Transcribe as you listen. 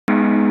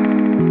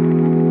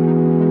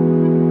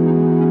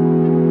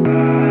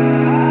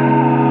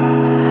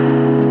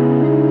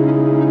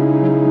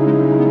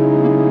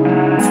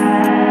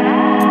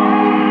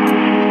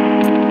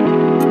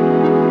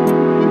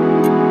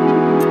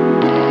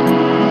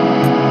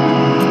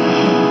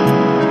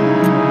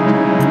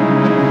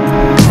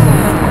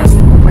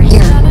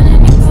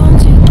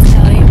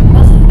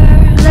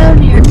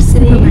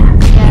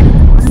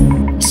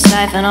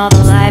siphon all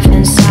the life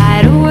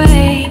inside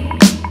away.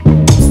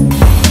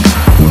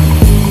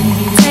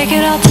 Take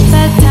it all to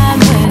bedtime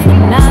with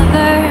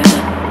another.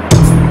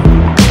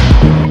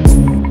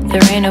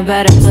 There ain't no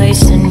better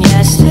place than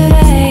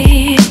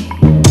yesterday.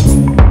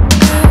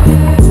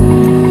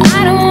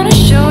 I don't wanna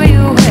show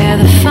you where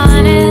the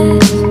fun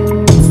is.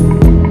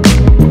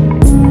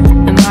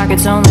 The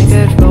market's only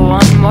good for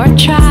one more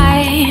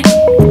try.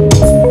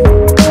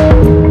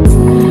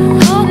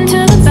 Holding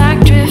to the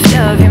backdrift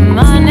of your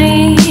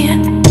money.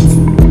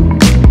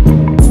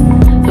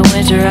 The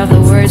winter of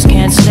the words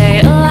can't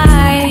stay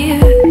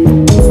alive.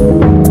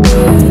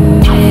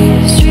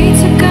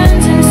 Streets of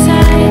guns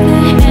inside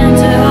the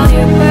hands of all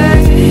your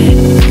birds.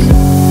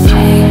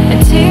 A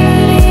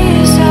tyranny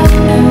is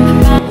open.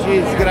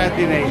 Cheese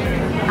gratinate,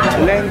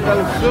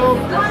 lentil soup,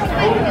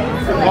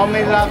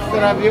 homemade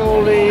lobster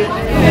ravioli.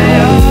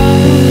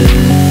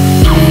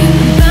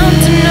 Bound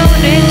to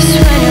notice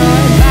when your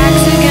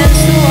back's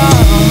against the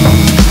wall.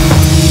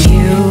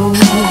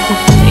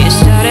 You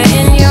stutter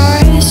in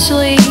your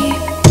sleep.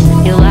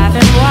 You're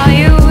laughing while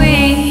you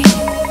weep.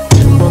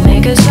 Will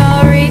make us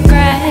all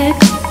regret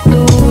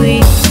the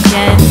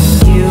weekend.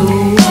 You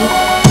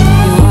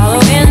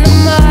wallow in the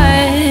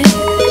mud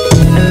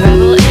and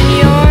revel in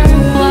your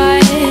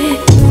blood.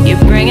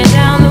 You're bringing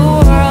down the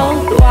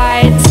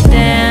worldwide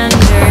standard.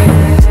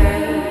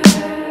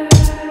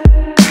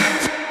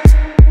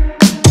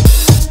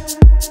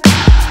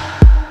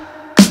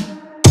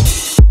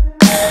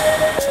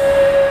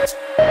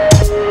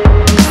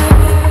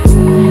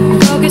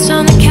 Focus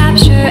on the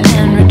capture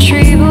and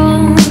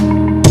retrieval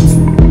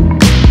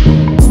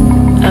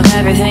of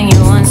everything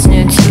you once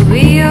knew to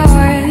be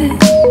yours.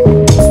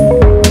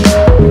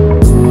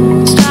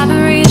 Stop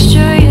and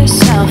reassure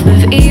yourself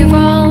of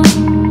evil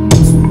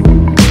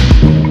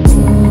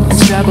and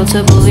struggle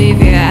to believe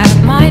you're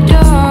at my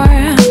door.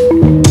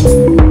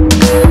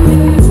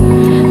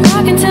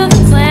 Walk until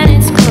the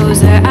planets close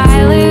their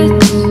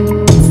eyelids.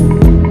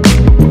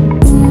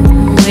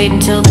 Wait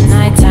until the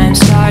nighttime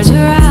stars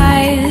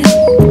arise.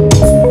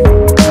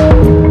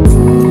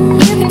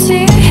 You can see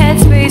your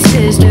headspace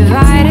is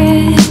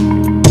divided.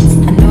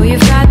 I know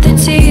you've got the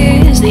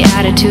tears. The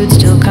attitude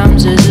still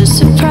comes as a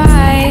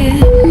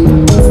surprise.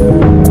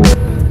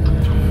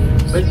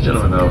 Ladies and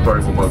gentlemen,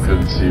 very warm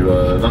welcome to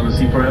London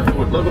Seaport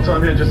Airport. Local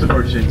time here, just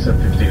approaching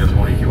 7:15 in the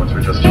morning. If you want to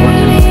adjust your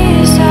watches.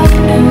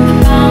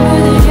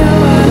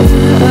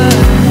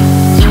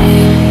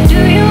 Do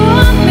you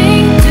want me?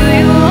 Do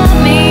you want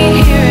me?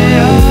 Hear it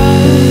all.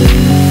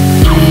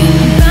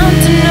 Bound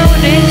to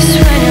notice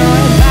when your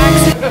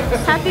back's.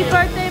 Happy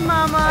birthday,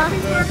 Mama!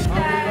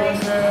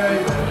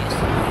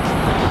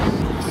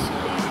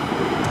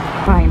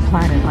 Buying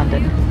plan in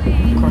London.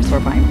 Of course we're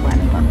buying plan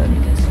in London.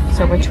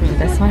 So which one,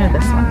 this one or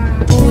this one?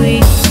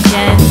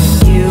 Weekend,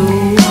 you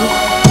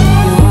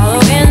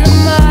wallow in the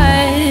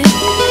mud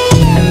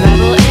and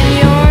revel in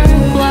your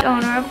blood.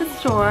 Owner of the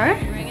store.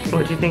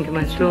 What do you think of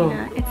my store?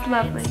 Yeah, it's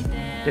lovely.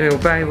 You're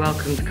very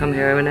welcome to come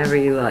here whenever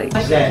you like.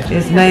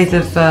 It's made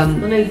of a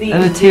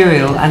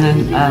material and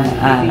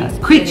a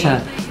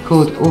creature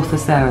called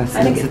Orthoceras,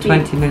 and it's a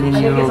 20 million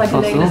year old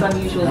fossil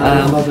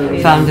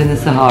found in the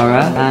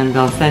Sahara, and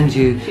I'll send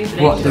you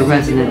what the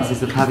resonance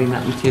is of having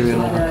that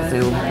material out, because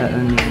they all have their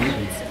own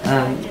meaning.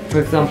 For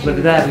example,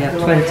 over there we have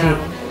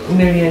 20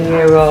 million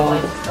year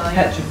old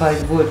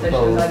petrified wood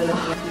bowls.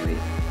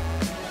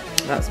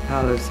 That's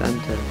Palo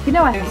Santo. You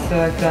know,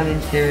 So I've done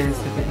interiors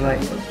for people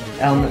like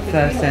Elle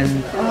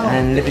Macpherson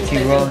and Liberty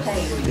Ross,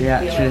 the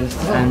actress,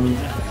 and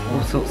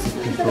all sorts of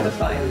people.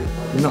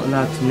 You're not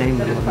allowed to name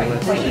them.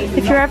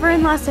 If you're ever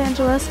in Los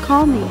Angeles,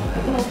 call me.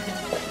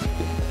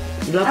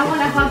 Lovely.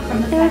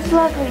 It was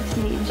lovely to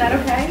meet you. Is that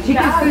okay? She's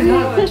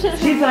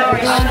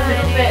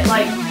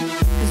like,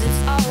 Cause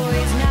it's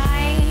always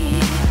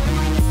night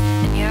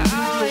and you're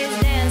always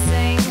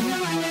dancing.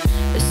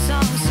 The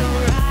song's so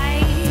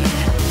right.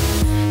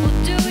 Well,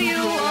 do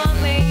you want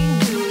me?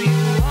 Do you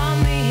want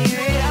me?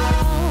 Hear it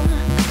all.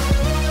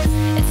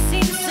 It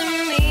seems to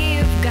me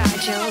you've got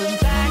your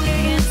back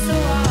against the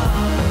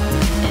wall,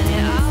 and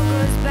it all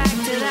goes back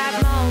to that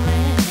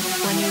moment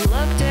when you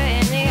looked her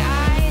in the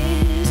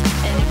eyes,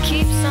 and it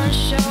keeps on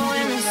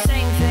showing the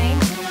same thing,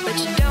 but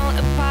you don't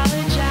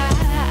apologize.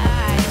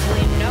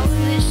 We know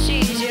that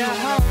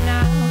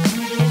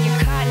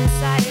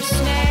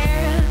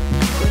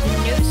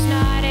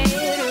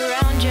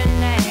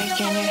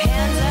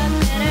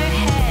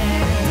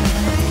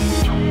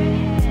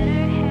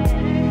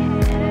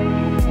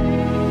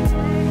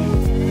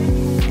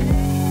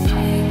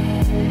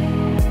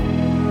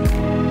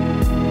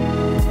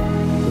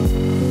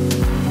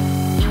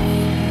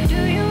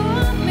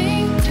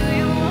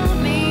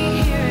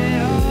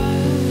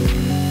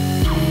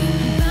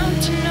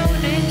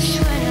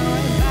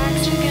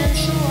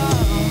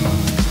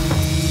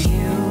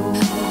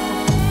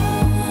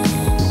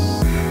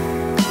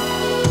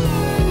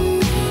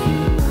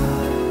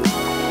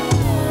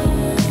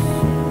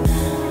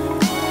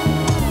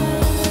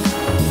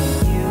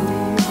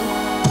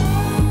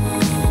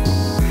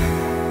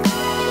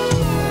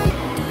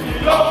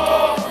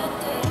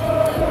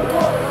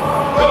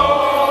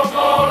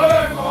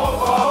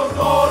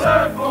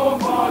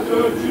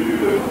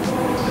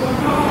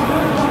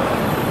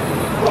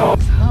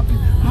Happy.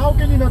 How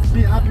can you not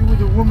be happy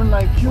with a woman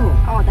like you?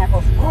 Oh, that's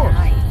of course.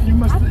 nice. You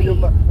must. Happy.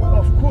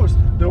 Of course,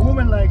 the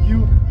woman like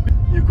you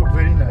cook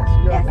very nice.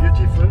 You are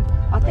beautiful.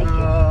 Oh, thank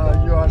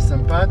you. You are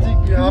sympathetic.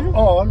 You have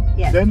all.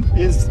 Yes. Then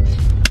is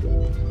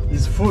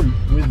full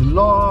with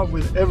love,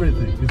 with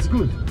everything. It's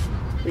good.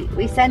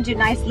 We send you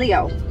nice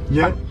Leo.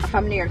 Yeah.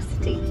 From New York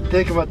City.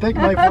 Take my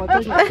phone.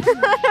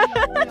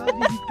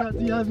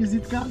 Do you have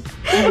visit card?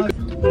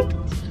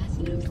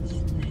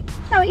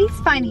 No, he's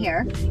fine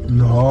here.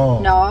 No.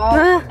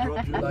 No.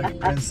 Like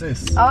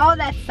princess. Oh,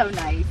 that's so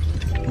nice.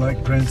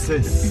 Like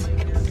princess.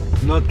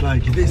 Not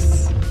like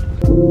this.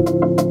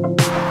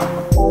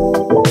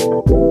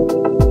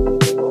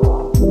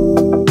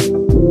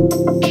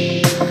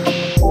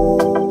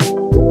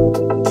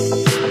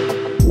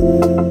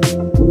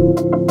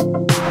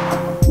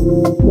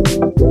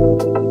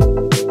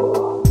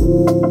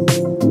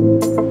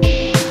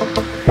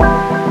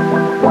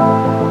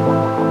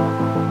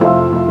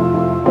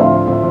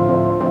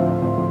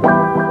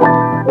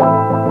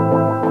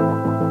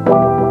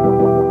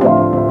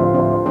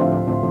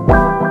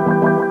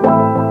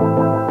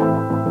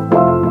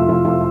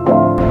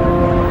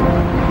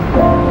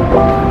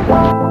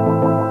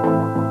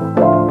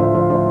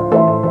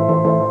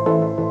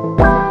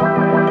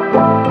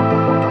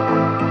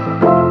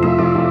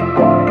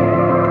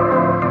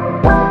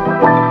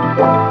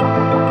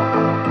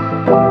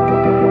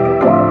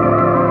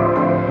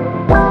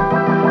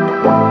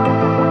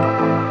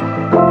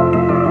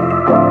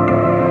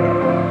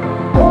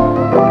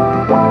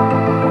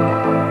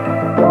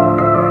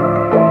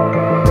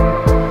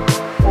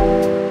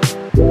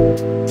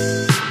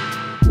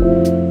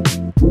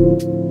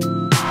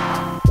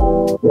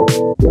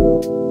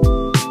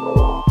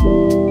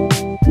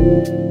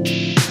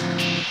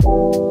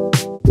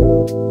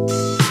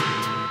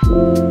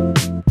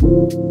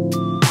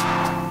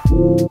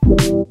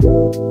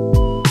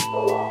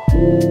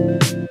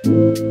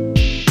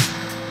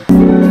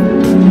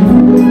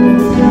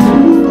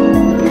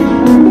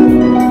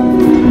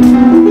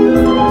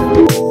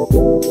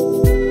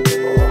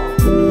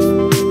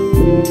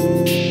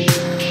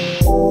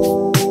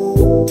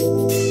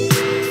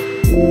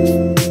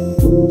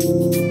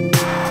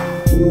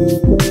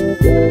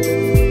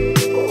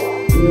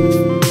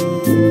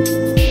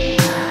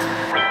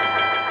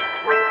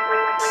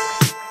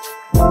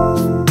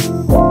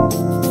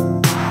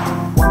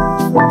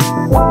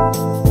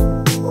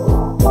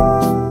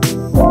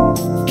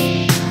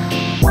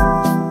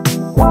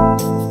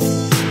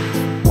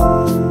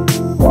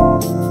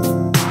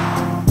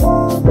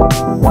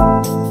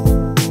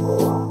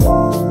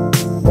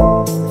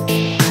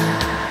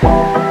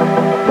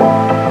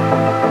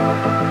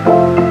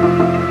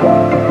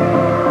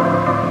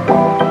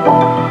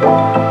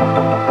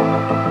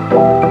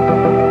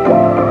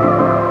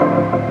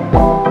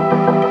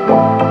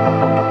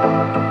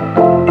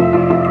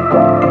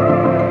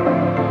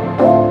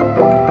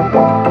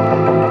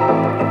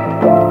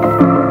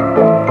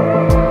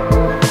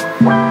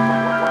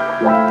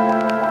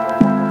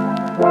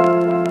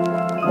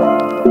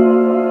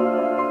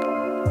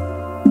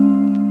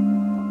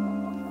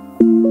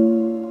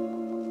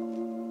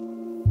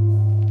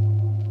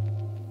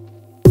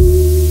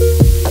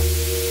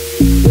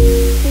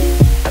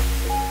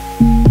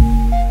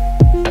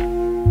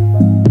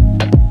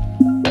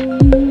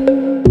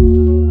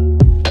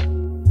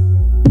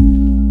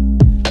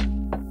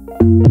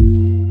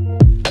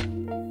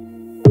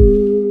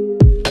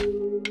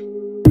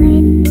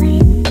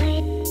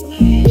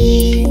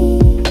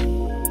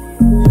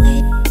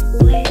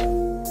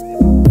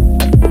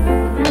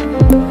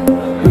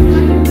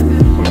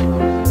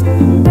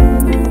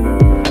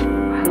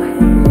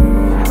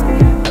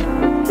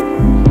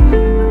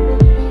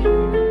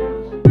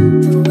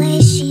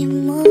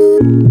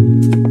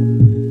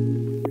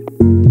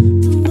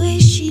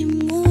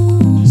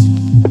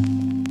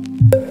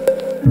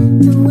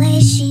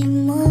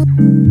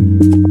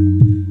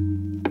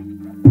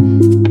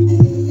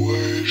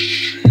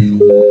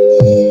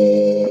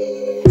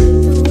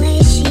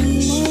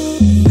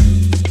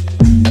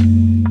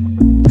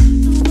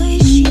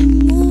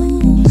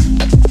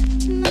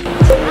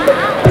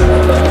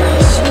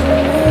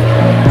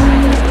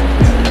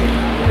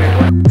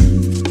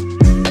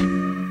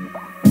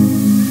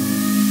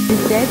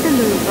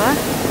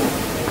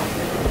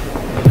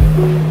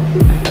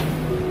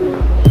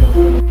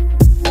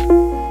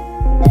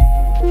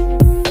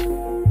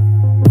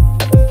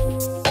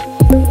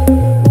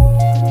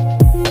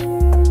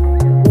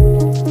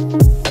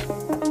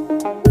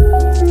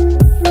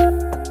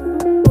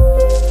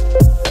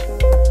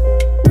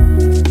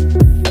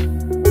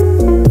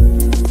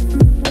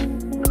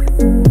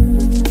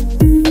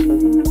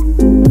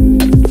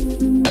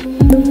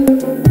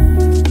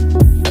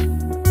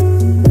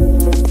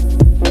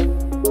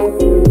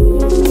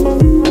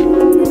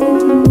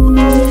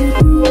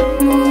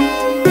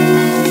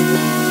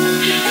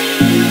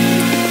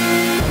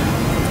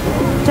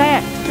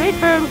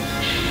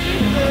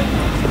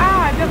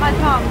 Ah, I bit my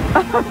tongue.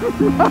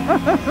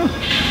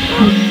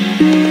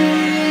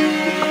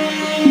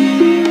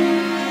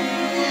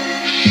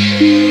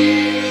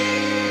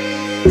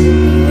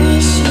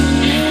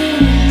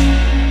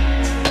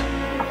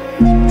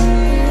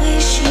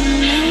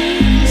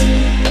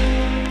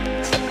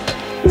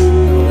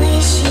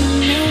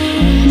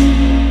 night.